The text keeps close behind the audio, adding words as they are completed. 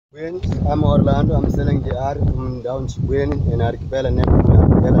I'm Orlando. I'm selling the art from down Chibweni in Archipelago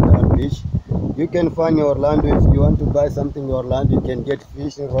down beach. You can find Orlando if you want to buy something in Orlando. You can get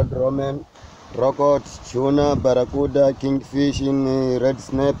fish in rod roman, rockot, tuna, barracuda, kingfish in red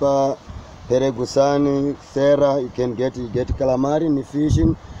snapper, peregusani, sera. You get calamari in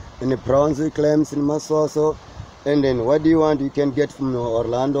fishing, in prawns, clams in masoso. And then what do you want? You can get from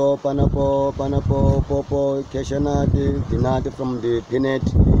Orlando, panapo, popo, cashew the nut from the peanut.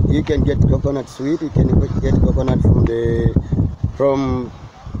 You can get coconut sweet. You can get coconut from the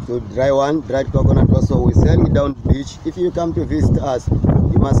dry one, dried coconut also. We sell it down the beach. If you come to visit us,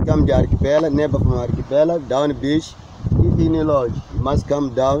 you must come to Archipelago, neighbor from Archipelago, down the beach. If in a lodge, you must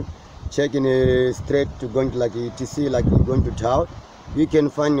come down, check in a straight to going to like ETC, like you're going to town. You can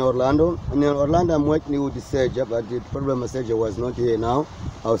find Orlando. And in Orlando, I'm working with the Seja, but the problem is Seja was not here now.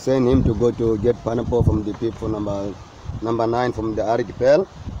 I was saying him to go to get pineapple from the people number 9 from the Archipelago.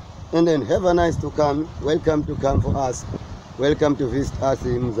 And then have a nice to come. Welcome to come for us. Welcome to visit us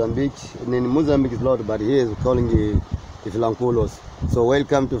in Mozambique. And in Mozambique is a lot, but here is calling the vilanculos. So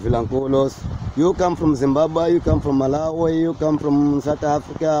welcome to vilanculos. You come from Zimbabwe, you come from Malawi, you come from South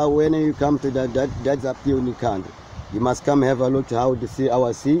Africa. When you come to that's up to you in the country. You must come have a look how to see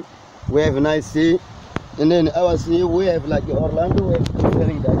our sea. We have a nice sea. And then our sea, we have like Orlando, we have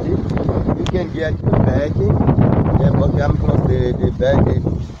selling that sea. You can get the bag. Come close the bag.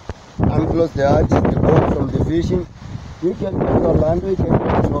 Come close the arch, the boat from the fishing. You can get Orlando, you can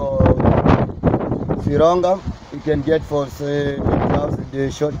get for Fironga. You can get for say, the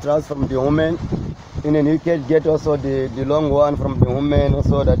short trousers from the women. And then you can get also the long one from the women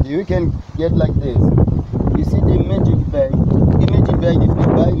also that you can get like this. You see the magic bag, if you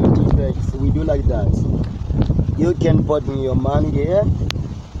buy magic bags, we do like that. You can put in your money here,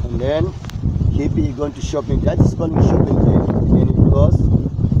 and then keep it going to shopping. That is called shopping bag. Then you close,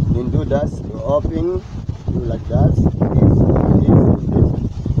 then do that, you open, do like that, this.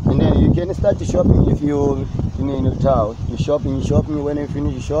 And then you can start shopping if you in a town. You shopping, when you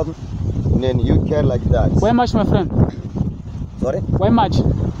finish shopping, and then you care like that. Why much, my friend? Sorry? Why much?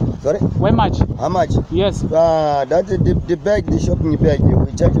 Sorry? Why much? How much? Yes. That's the bag, the shopping bag.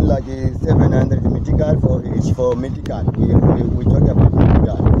 We charge like 700 mythical for each for mythical. We talk about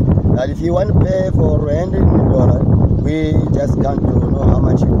mythical. Now, if you want to pay for $100, we just can't know how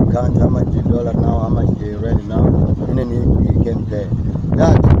much you can't, how much the dollar now, how much the rent now, and then you can pay.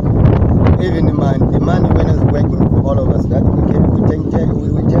 That even the money when it's working for all of us, that we take.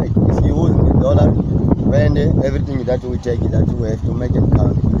 If you use the dollar, rent, everything that we take, that we have to make it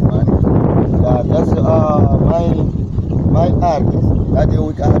count. That's my artist. That I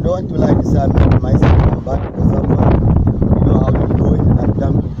don't want to like this myself, but someone you know how to do it and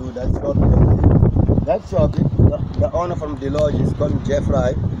come to do that shopping. That shopping, the owner from the lodge is called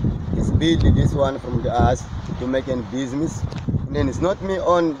Jeffrey. He's building this one from the us to make a business. And then it's not me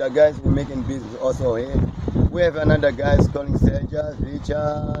on the guys who making business also here. We have another guys calling Seja,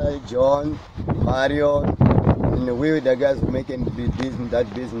 Richard, John, Mario. And we the guys who making business down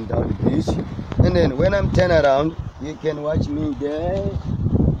the beach. And then when I'm turn around, you can watch me there.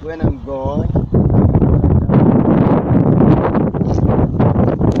 When I'm gone,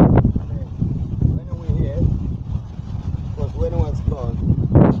 when we're here, because when I was gone,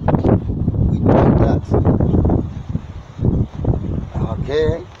 we do like that.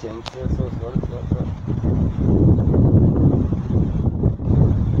 Okay, thank you. So.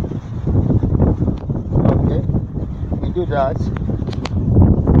 Do that.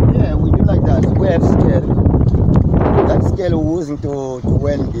 Yeah, we do like that. We have scale. That scale we're using to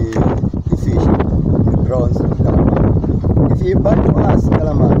weld the fish, the prawns, the calamari. If you buy for us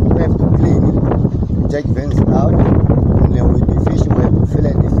calamari, we have to clean it, take veins out, and then with the fish, we have to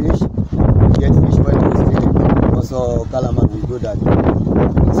fillet the fish, get fish when we steal it. Also calamari, we do that.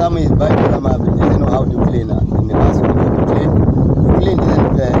 Some is buy calamari, but they don't know how to clean it. In the house, we have to clean. We clean it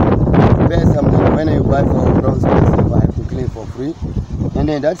and pay something. When you buy for prawns, clean for free, and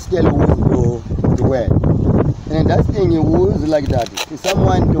then that scale will to wear, and then that thing you use like that. If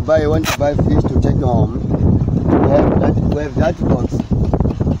someone want to buy fish to take home, we have that box,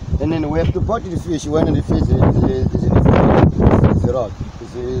 and then we have to put the fish when the fish is in the rock.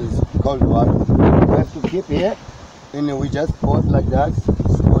 This is cold water. We have to keep here, and we just put like that.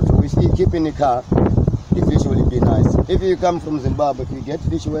 So we still keep in the car. The fish will be nice. If you come from Zimbabwe, if you get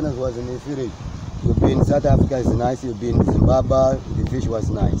fish when it was in the fridge. You've been in South Africa, it's nice. You've been in Zimbabwe, the fish was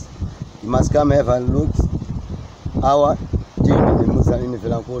nice. You must come have a look. Our team in the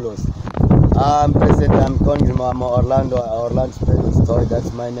vilanculos. I'm President, I'm calling from Orlando Special Story.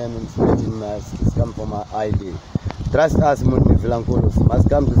 That's my name. It's come from my ID. Trust us, Mundi Vilanculos. Must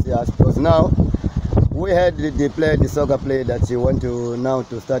come to see us because now we had the soccer play that you want to now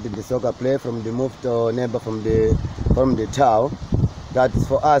to start the soccer play from the move to neighbor from the town. That's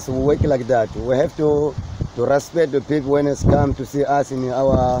for us. We work like that. We have to respect the people when it's come to see us in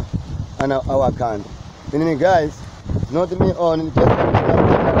our country. Meaning, guys, not me on just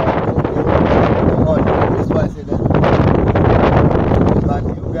on. This is why I say that. But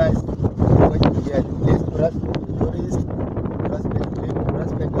you guys, what you get, please respect the tourists, respect the people,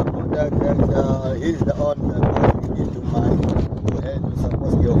 respect the conduct that he's the owner that you give to money to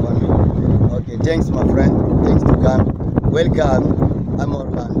support your family. Okay, thanks, my friend. Thanks to come. Welcome. I'm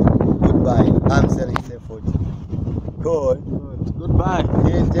Orlando. Goodbye. I'm selling safe food. Good. Goodbye.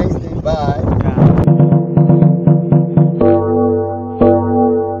 Yeah, thanks. Bye.